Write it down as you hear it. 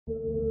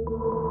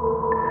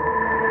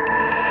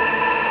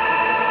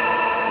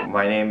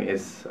My name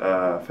is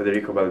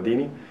Federico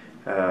Baldini.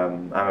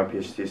 I'm a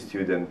PhD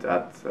student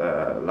at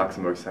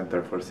Luxembourg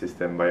Centre for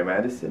Systems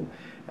Biomedicine,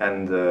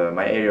 and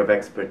my area of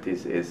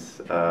expertise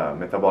is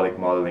metabolic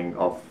modeling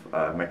of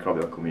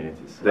microbial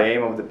communities. The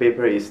aim of the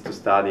paper is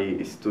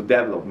to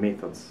develop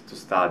methods to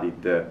study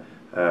the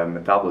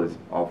metabolism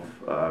of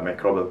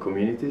microbial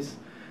communities,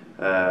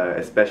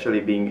 especially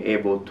being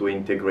able to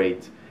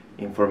integrate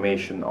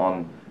information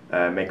on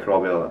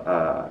microbial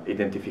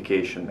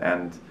identification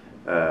and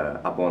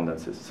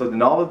abundances. So the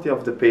novelty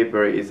of the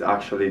paper is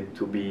actually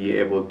to be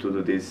able to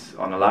do this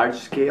on a large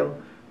scale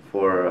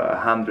for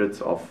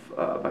hundreds of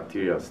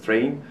bacterial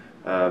strains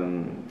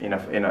in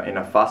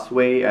a fast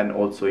way and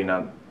also in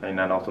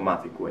an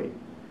automatic way.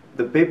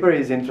 The paper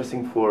is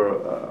interesting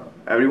for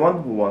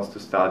everyone who wants to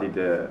study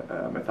the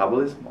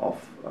metabolism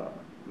of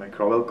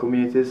microbial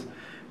communities.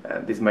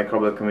 These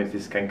microbial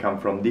communities can come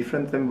from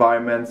different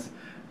environments.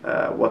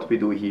 What we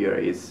do here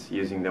is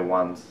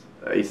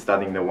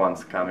studying the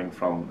ones coming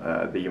from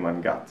the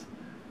human gut,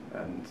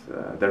 and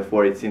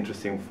therefore it's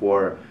interesting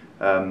for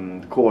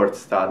cohort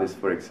studies,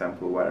 for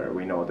example, where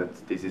we know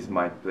that disease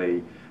might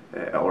play,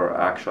 or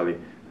actually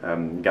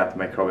gut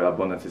microbial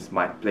abundances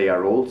might play a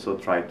role, so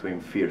try to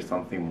infer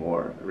something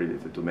more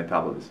related to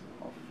metabolism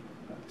of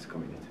these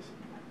communities.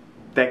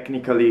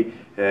 Technically,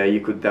 you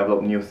could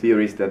develop new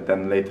theories that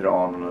then later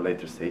on a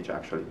later stage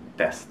actually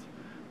test.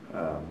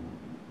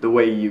 The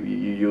way you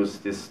use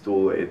this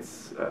tool,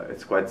 it's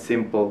quite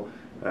simple.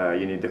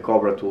 You need the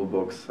Cobra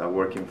toolbox, a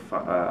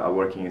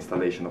working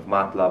installation of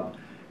MATLAB,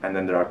 and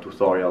then there are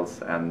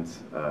tutorials and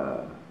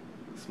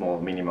small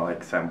minimal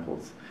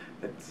examples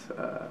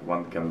that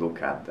one can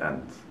look at.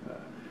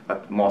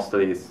 But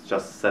mostly it's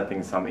just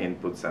setting some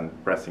inputs and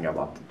pressing a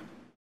button.